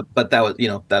 but that was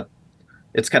that.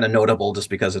 It's kind of notable just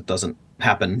because it doesn't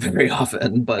happen very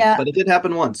often, but it did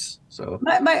happen once. So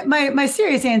my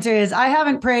serious answer is I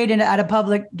haven't prayed at a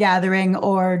public gathering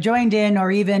or joined in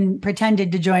or even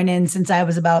pretended to join in since I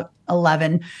was about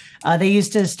 11. They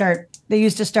used to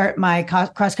start my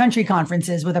cross country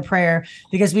conferences with a prayer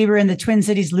because we were in the Twin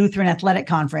Cities Lutheran Athletic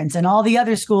Conference and all the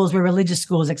other schools were religious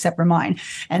schools except for mine.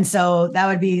 And so that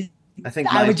would be, I think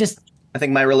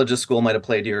my religious school might have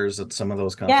played yours at some of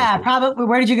those conferences. Yeah, probably.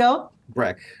 Where did you go?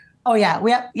 Breck. Oh yeah,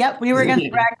 we were against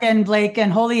Breck and Blake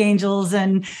and Holy Angels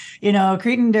and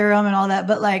Cretan Durham and all that.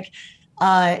 But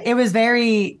it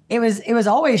was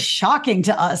always shocking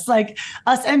to us. Like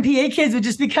us MPA kids would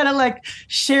just be kind of like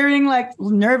sharing like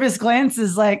nervous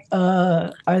glances, like,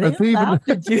 are they allowed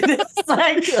to do this?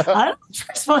 Like, I don't know if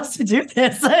we're supposed to do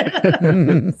this.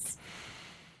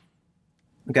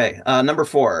 Okay, number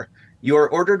 4. You are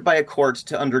ordered by a court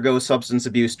to undergo substance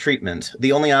abuse treatment.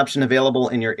 The only option available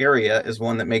in your area is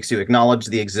one that makes you acknowledge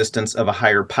the existence of a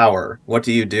higher power. What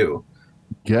do you do?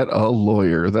 Get a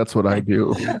lawyer. That's what I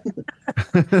do.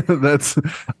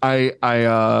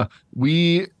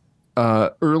 We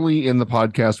early in the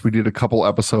podcast, we did a couple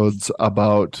episodes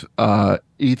about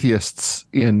atheists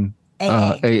in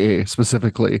AA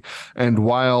specifically. And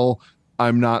while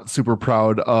I'm not super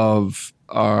proud of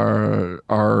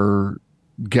our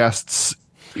guests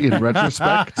in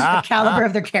retrospect, the caliber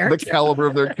of their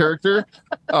character,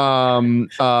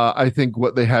 I think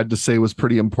what they had to say was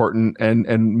pretty important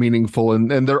and meaningful,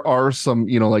 and there are some,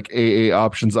 you know, like AA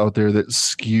options out there that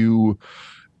skew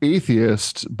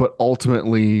atheist, but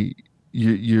ultimately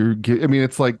I mean,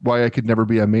 it's like why I could never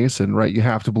be a Mason, right? You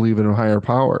have to believe in a higher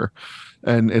power,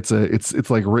 and it's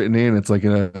like written in, it's like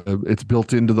it's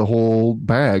built into the whole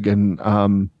bag, and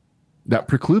that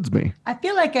precludes me. I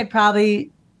feel like I'd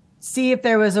probably see if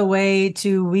there was a way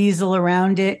to weasel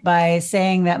around it by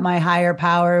saying that my higher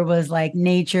power was like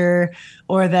nature,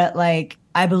 or that like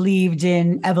I believed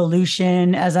in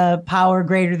evolution as a power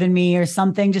greater than me or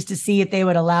something, just to see if they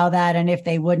would allow that. And if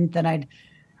they wouldn't, then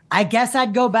I guess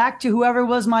I'd go back to whoever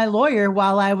was my lawyer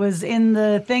while I was in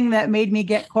the thing that made me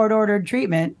get court ordered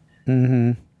treatment.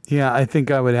 Mm-hmm. Yeah, I think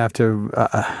I would have to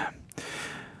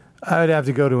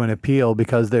go to an appeal,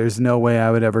 because there's no way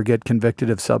I would ever get convicted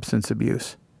of substance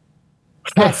abuse.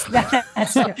 That's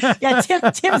true. Yeah,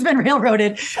 Tim's been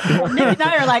railroaded. Nick and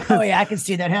I are like, oh yeah, I can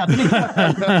see that happening.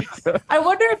 I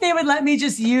wonder if they would let me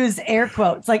just use air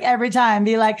quotes like every time,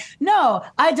 be like, no,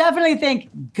 I definitely think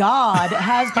God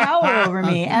has power over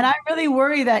me, and I really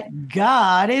worry that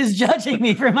God is judging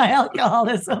me for my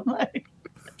alcoholism. Like,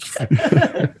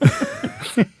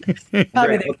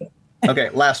 okay,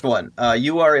 last one.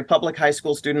 You are a public high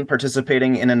school student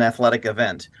participating in an athletic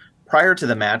event. Prior to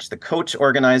the match, the coach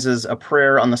organizes a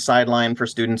prayer on the sideline for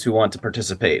students who want to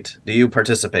participate. Do you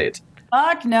participate?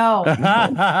 Fuck no.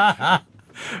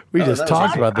 We just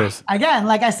talked about this. Again,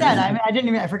 like I said,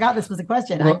 I forgot this was a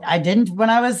question. Well, I didn't when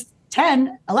I was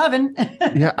 10, 11.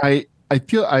 Yeah, I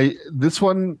feel this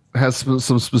one has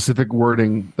some specific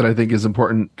wording that I think is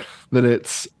important, that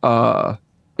it's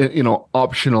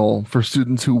optional for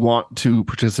students who want to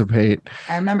participate.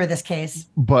 I remember this case.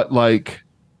 But like,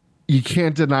 you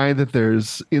can't deny that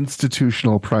there's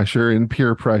institutional pressure and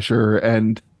peer pressure,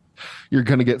 and you're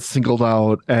going to get singled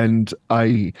out. And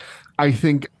I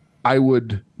think I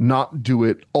would not do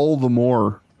it all the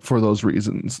more for those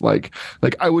reasons. Like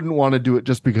I wouldn't want to do it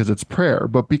just because it's prayer,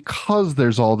 but because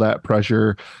there's all that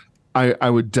pressure, I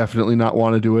would definitely not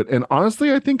want to do it. And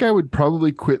honestly, I think I would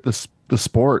probably quit the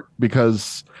sport,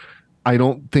 because I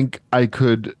don't think I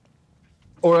could.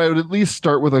 Or I would at least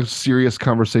start with a serious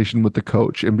conversation with the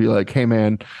coach and be like, hey,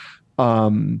 man,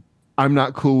 I'm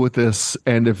not cool with this.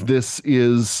 And if this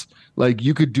is like,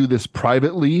 you could do this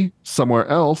privately somewhere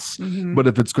else, but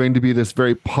if it's going to be this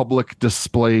very public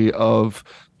display of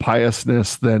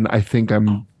piousness, then I think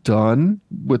I'm done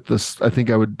with this. I think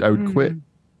I would quit.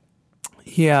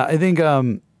 Yeah, I think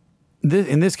in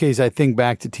this case, I think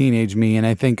back to teenage me, and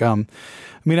I think I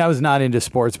was not into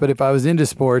sports, but if I was into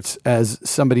sports as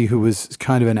somebody who was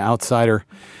kind of an outsider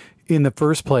in the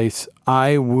first place,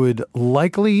 I would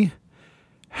likely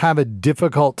have a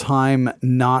difficult time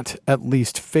not at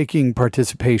least faking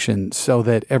participation so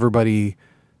that I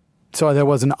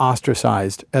wasn't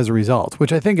ostracized as a result,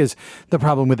 which I think is the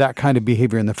problem with that kind of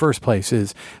behavior in the first place,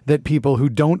 is that people who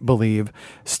don't believe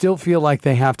still feel like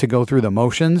they have to go through the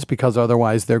motions, because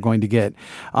otherwise they're going to get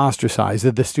ostracized,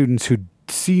 that the students who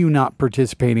see you not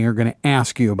participating are going to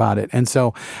ask you about it. And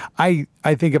so I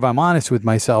think if I'm honest with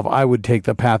myself, I would take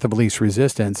the path of least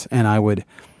resistance, and I would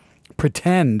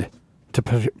pretend to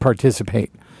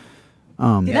participate.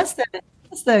 That's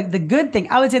the good thing.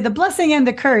 I would say the blessing and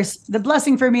the curse. The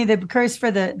blessing for me, the curse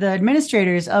for the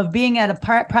administrators of being at a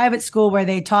private school where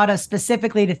they taught us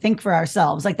specifically to think for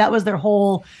ourselves. Like that was their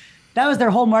whole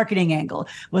marketing angle,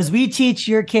 was we teach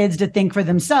your kids to think for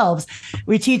themselves.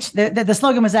 We teach the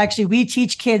slogan was actually, we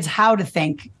teach kids how to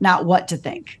think, not what to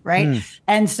think. Right.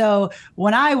 And so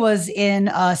when I was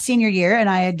in senior year and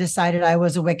I had decided I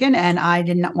was a Wiccan and I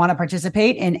didn't want to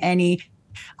participate in any,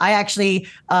 I actually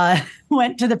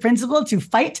went to the principal to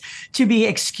fight to be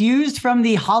excused from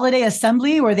the holiday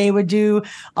assembly where they would do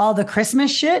all the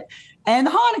Christmas shit, and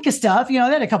the Hanukkah stuff. They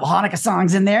had a couple Hanukkah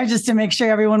songs in there just to make sure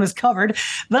everyone was covered.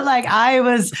 But like, I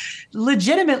was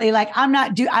legitimately like,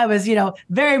 I was,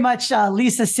 very much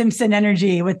Lisa Simpson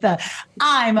energy with the,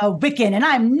 I'm a Wiccan and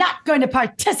I'm not going to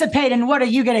participate. And what are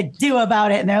you going to do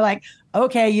about it? And they're like,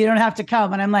 okay, you don't have to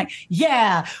come. And I'm like,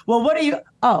 yeah, well, what are you?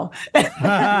 Oh,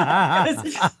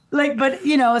 like, but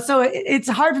so it's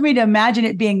hard for me to imagine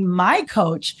it being my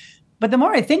coach. But the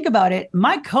more I think about it,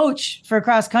 my coach for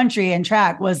cross country and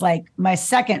track was like my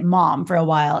second mom for a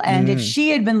while. And if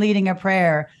she had been leading a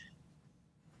prayer,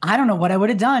 I don't know what I would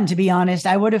have done, to be honest.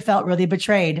 I would have felt really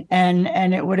betrayed,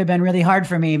 and it would have been really hard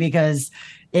for me because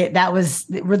there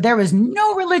was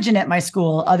no religion at my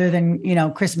school other than,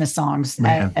 Christmas songs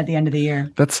at the end of the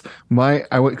year. That's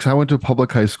I went to a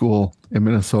public high school in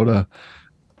Minnesota,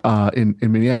 in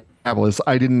Minneapolis.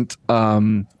 We didn't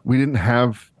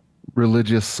have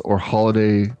religious or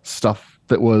holiday stuff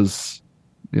that was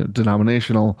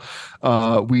denominational.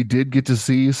 We did get to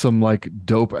see some like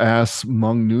dope ass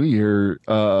Hmong New Year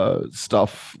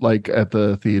stuff like at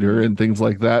the theater and things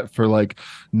like that for like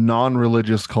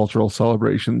non-religious cultural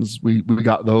celebrations. We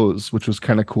got those, which was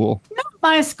kind of cool. Not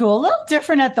my school, a little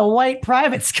different at the white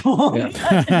private school.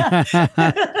 Yeah.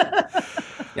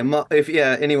 If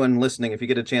anyone listening, if you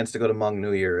get a chance to go to Hmong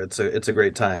New Year, it's a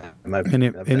great time.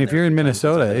 If you're in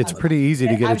Minnesota, it's pretty easy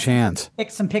to get a chance.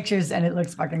 Pick some pictures and it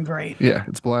looks fucking great. Yeah,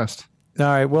 it's a blast. All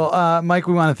right. Well, Mike,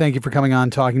 we want to thank you for coming on,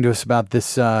 talking to us about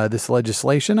this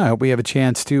legislation. I hope we have a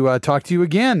chance to talk to you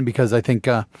again, because I think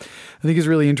it's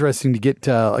really interesting to get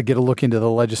a look into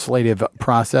the legislative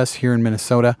process here in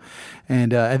Minnesota.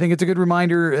 And I think it's a good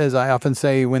reminder, as I often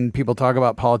say, when people talk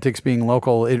about politics being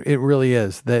local, it really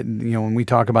is that, when we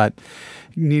talk about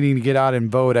needing to get out and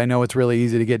vote, I know it's really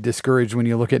easy to get discouraged when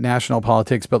you look at national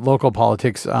politics, but local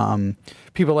politics,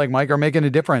 people like Mike are making a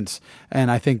difference.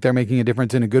 And I think they're making a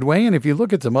difference in a good way. And if you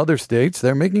look at some other states,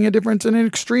 they're making a difference in an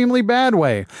extremely bad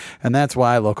way. And that's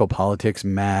why local politics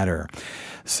matter.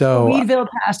 So Weedville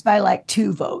passed by like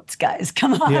 2 votes, guys.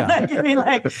 Come on.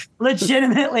 Yeah.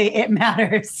 Legitimately, it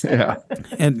matters. Yeah.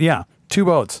 And 2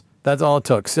 votes. That's all it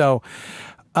took. So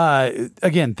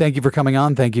again, thank you for coming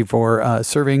on. Thank you for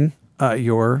serving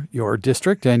your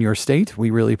district and your state.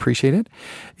 We really appreciate it.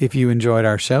 If you enjoyed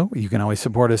our show, you can always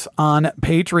support us on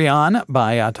Patreon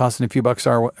by tossing a few bucks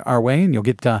our way, and you'll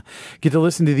get to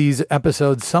listen to these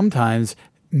episodes sometimes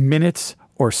minutes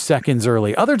or seconds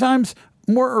early. Other times,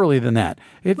 more early than that.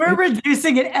 We're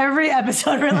reducing it every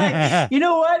episode. We're like, you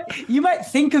know what? You might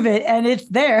think of it and it's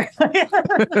there.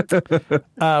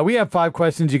 We have 5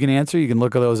 questions you can answer. You can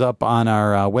look those up on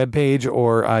our webpage,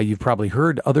 or you've probably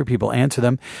heard other people answer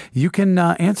them. You can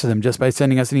answer them just by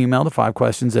sending us an email to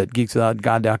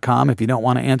 5questions@geekswithoutgod.com. If you don't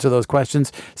want to answer those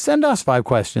questions, send us 5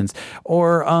 questions,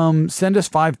 or send us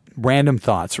 5 random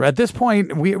thoughts. At this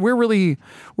point, we're really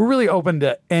open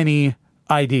to any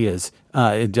ideas.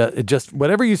 Just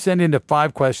whatever you send into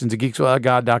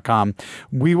 5questions@geekswithoutgod.com,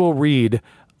 we will read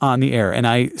on the air. And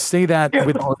I say that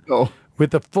with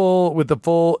the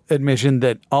full admission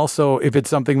that also, if it's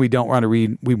something we don't want to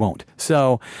read, we won't.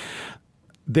 So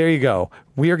there you go.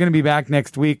 We are going to be back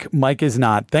next week. Mike is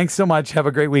not. Thanks so much. Have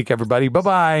a great week, everybody.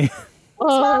 Bye-bye.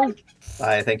 Bye.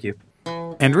 Bye. Thank you.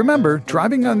 And remember,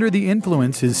 driving under the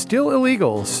influence is still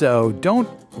illegal, so don't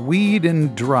weed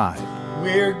and drive.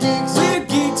 We're geeks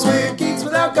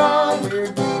without God.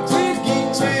 We're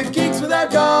geeks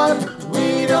without God.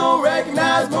 We don't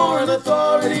recognize moral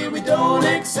authority. We don't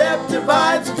accept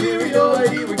divine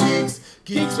superiority. We're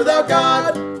geeks without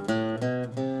God.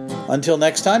 Until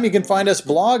next time, you can find us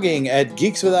blogging at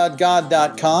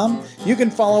geekswithoutgod.com. You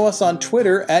can follow us on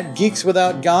Twitter at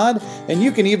geekswithoutgod, and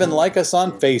you can even like us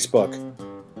on Facebook.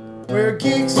 We're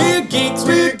geeks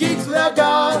without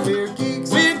God. We're geeks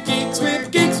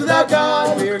without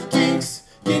God. We're geeks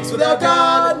without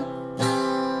God.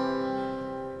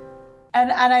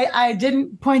 And I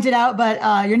didn't point it out,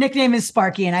 but your nickname is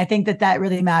Sparky, and I think that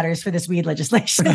really matters for this weed legislation.